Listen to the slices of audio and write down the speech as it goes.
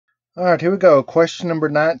All right, here we go. Question number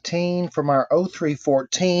 19 from our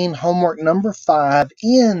 0314, homework number 5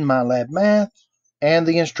 in MyLab Math, and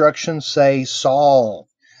the instructions say solve.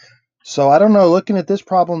 So I don't know, looking at this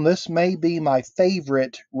problem, this may be my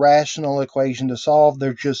favorite rational equation to solve.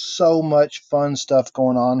 There's just so much fun stuff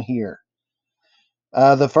going on here.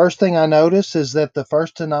 The first thing I notice is that the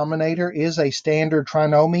first denominator is a standard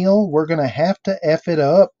trinomial. We're going to have to F it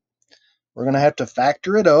up. We're going to have to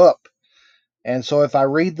factor it up. And so if I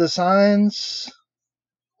read the signs,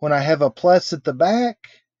 when I have a plus at the back,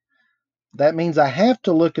 that means I have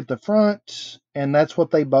to look at the front, and that's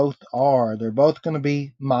what they both are. They're both going to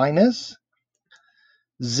be minus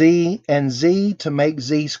z and z to make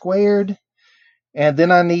z squared. And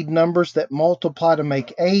then I need numbers that multiply to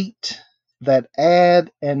make 8, that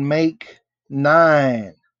add and make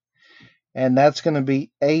 9. And that's going to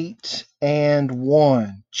be 8 and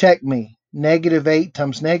 1. Check me. Negative 8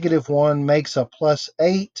 times negative 1 makes a plus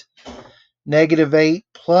 8. Negative 8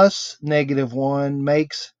 plus negative 1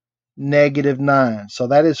 makes negative 9. So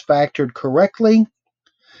that is factored correctly.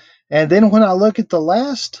 And then when I look at the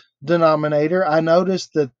last denominator, I notice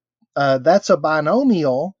that that's a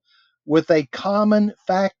binomial with a common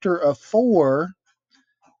factor of 4.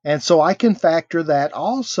 And so I can factor that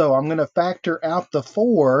also. I'm going to factor out the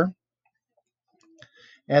 4.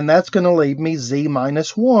 And that's going to leave me z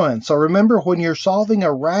minus 1. So remember, when you're solving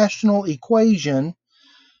a rational equation,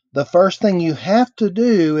 the first thing you have to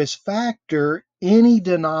do is factor any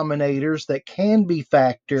denominators that can be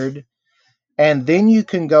factored, and then you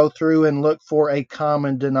can go through and look for a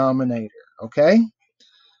common denominator, okay?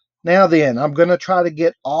 Now then, I'm going to try to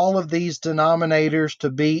get all of these denominators to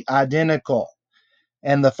be identical.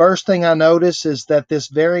 And the first thing I notice is that this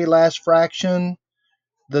very last fraction,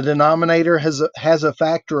 the denominator has a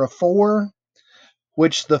factor of 4,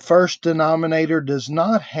 which the first denominator does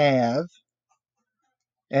not have.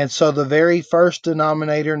 And so the very first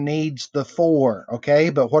denominator needs the 4,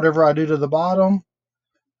 okay? But whatever I do to the bottom,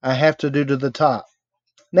 I have to do to the top.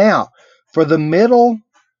 Now, for the middle,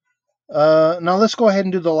 now let's go ahead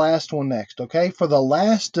and do the last one next, okay? For the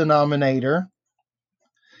last denominator,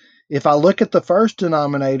 if I look at the first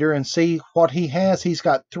denominator and see what he has, he's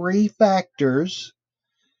got 3 factors.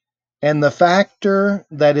 And the factor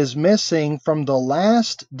that is missing from the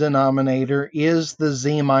last denominator is the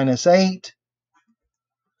z minus 8.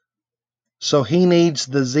 So he needs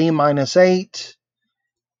the z minus 8.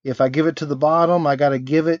 If I give it to the bottom, I got to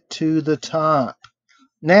give it to the top.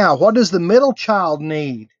 Now, what does the middle child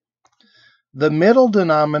need? The middle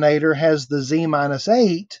denominator has the z minus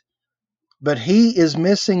 8, but he is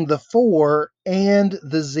missing the 4 and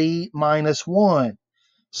the z minus 1.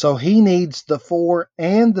 So he needs the 4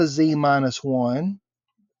 and the z minus 1.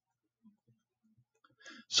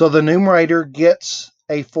 So the numerator gets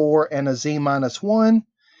a 4 and a z minus 1.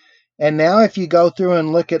 And now if you go through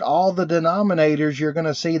and look at all the denominators, you're going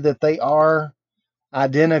to see that they are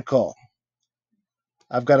identical.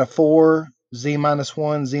 I've got a 4, z minus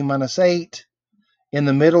 1, z minus 8. In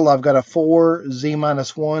the middle, I've got a 4, z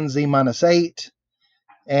minus 1, z minus 8.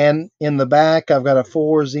 And in the back, I've got a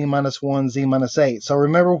 4, z minus 1, z minus 8. So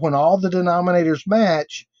remember, when all the denominators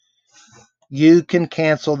match, you can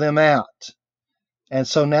cancel them out. And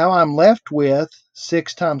so now I'm left with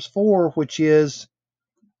 6 times 4, which is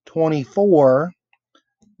 24,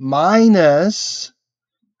 minus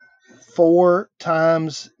 4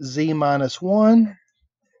 times z minus 1.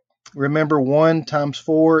 Remember, 1 times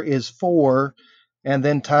 4 is 4, and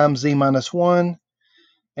then times z minus 1.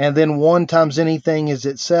 And then 1 times anything is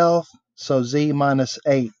itself, so z minus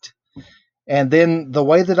 8. And then the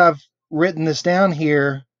way that I've written this down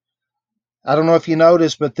here, I don't know if you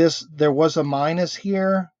noticed, but there was a minus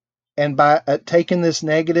here. And by taking this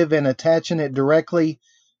negative and attaching it directly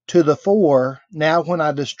to the 4, now when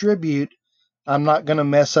I distribute, I'm not going to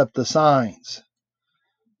mess up the signs.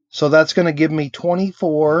 So that's going to give me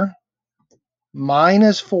 24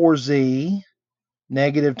 minus 4z.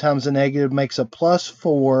 Negative times a negative makes a plus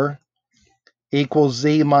 4 equals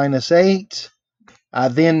z minus 8. I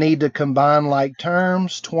then need to combine like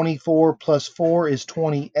terms. 24 plus 4 is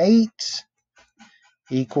 28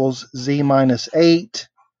 equals z minus 8.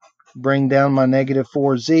 Bring down my negative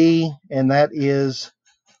 4z, and that is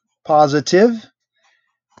positive.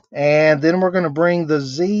 And then we're going to bring the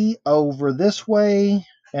z over this way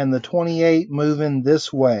and the 28 moving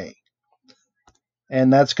this way.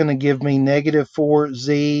 And that's going to give me negative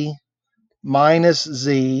 4z minus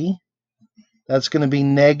z. That's going to be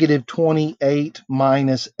negative 28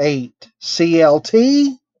 minus 8.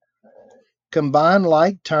 CLT, combine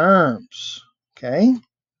like terms. Okay.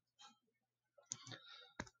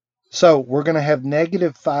 So we're going to have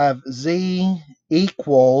negative 5z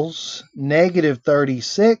equals negative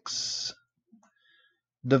 36.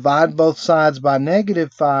 Divide both sides by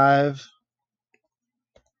negative 5.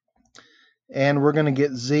 And we're going to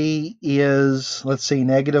get z is, let's see,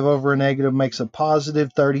 negative over a negative makes a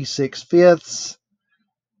positive 36/5.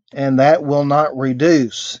 And that will not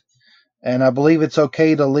reduce. And I believe it's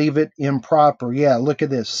okay to leave it improper. Yeah, look at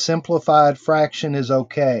this. Simplified fraction is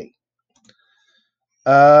okay.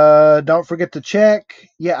 Don't forget to check.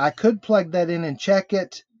 Yeah, I could plug that in and check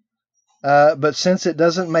it. But since it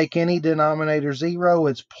doesn't make any denominator 0,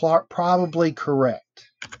 it's probably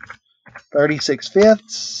correct.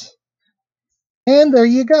 36/5. And there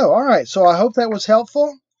you go. All right, so I hope that was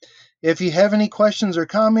helpful. If you have any questions or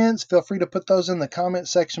comments, feel free to put those in the comment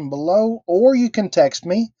section below, or you can text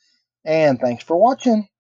me. And thanks for watching.